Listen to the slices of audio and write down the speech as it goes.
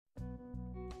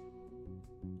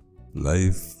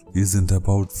Life isn't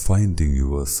about finding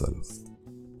yourself.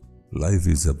 Life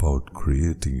is about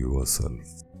creating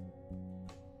yourself.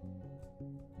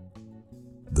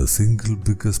 The single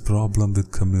biggest problem with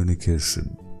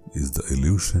communication is the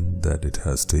illusion that it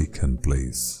has taken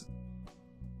place.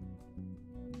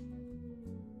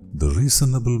 The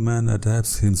reasonable man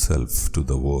adapts himself to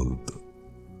the world.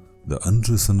 The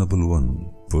unreasonable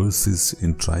one persists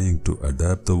in trying to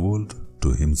adapt the world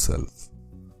to himself.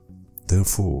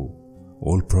 Therefore,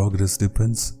 all progress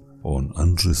depends on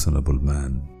unreasonable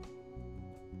man.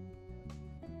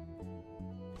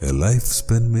 A life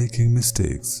spent making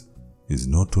mistakes is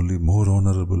not only more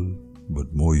honorable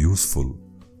but more useful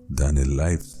than a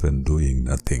life spent doing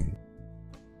nothing.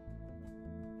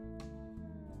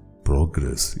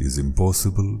 Progress is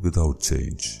impossible without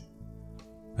change,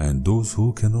 and those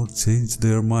who cannot change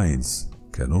their minds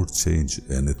cannot change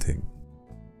anything.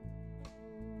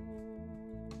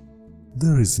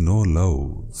 There is no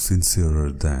love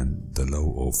sincerer than the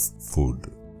love of food.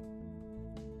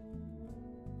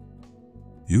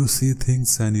 You see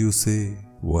things and you say,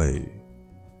 "Why?"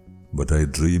 But I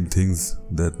dream things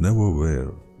that never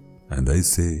were, and I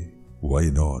say, "Why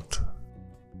not?"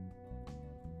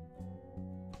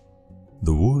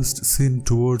 The worst sin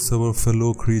towards our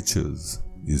fellow creatures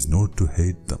is not to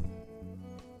hate them,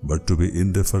 but to be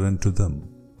indifferent to them.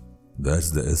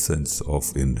 That's the essence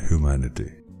of inhumanity.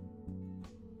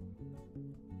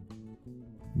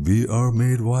 We are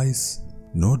made wise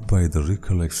not by the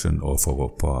recollection of our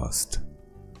past,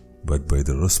 but by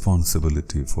the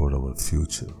responsibility for our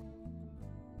future.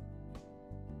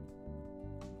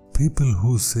 People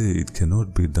who say it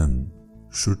cannot be done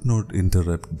should not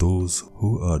interrupt those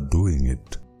who are doing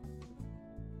it.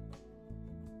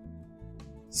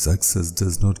 Success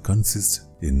does not consist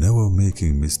in never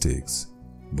making mistakes,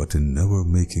 but in never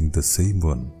making the same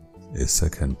one a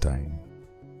second time.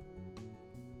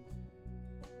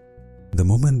 The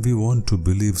moment we want to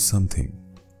believe something,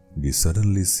 we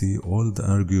suddenly see all the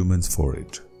arguments for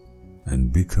it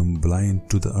and become blind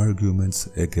to the arguments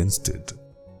against it.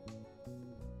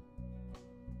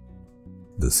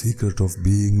 The secret of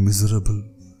being miserable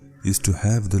is to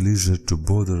have the leisure to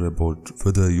bother about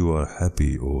whether you are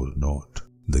happy or not.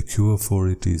 The cure for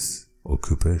it is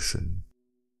occupation.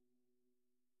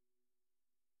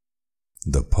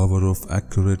 The power of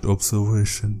accurate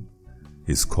observation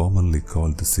is commonly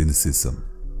called cynicism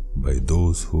by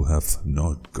those who have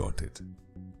not got it.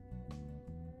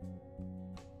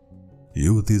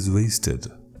 Youth is wasted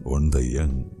on the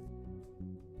young.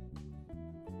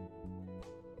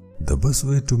 The best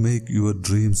way to make your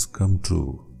dreams come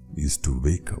true is to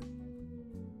wake up.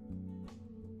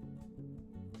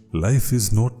 Life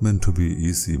is not meant to be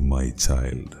easy, my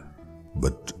child,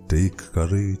 but take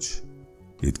courage.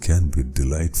 It can be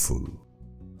delightful.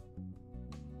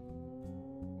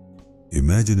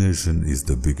 Imagination is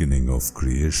the beginning of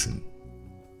creation.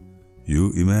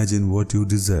 You imagine what you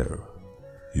desire.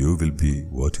 You will be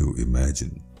what you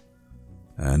imagine.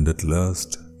 And at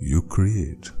last, you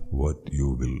create what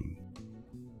you will.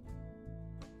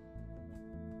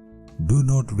 Do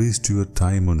not waste your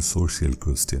time on social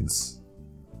questions.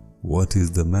 What is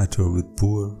the matter with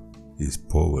poor is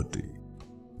poverty.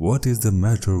 What is the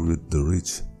matter with the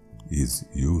rich is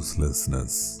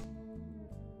uselessness.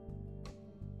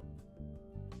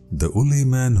 The only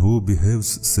man who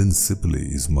behaves sensibly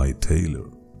is my tailor.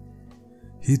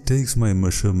 He takes my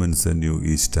measurements anew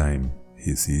each time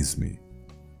he sees me.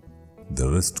 The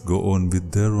rest go on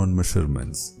with their own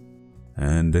measurements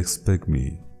and expect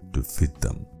me to fit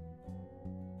them.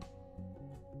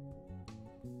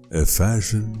 A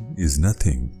fashion is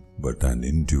nothing but an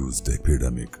induced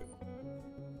epidemic.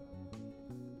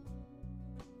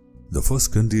 The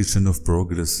first condition of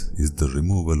progress is the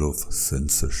removal of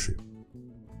censorship.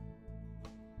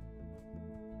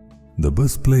 The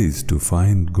best place to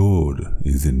find God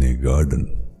is in a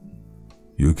garden.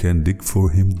 You can dig for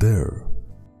him there.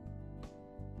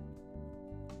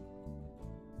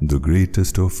 The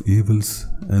greatest of evils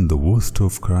and the worst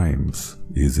of crimes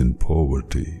is in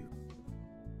poverty.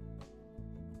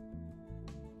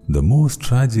 The most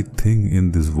tragic thing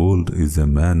in this world is a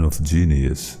man of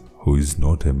genius who is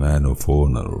not a man of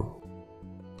honor.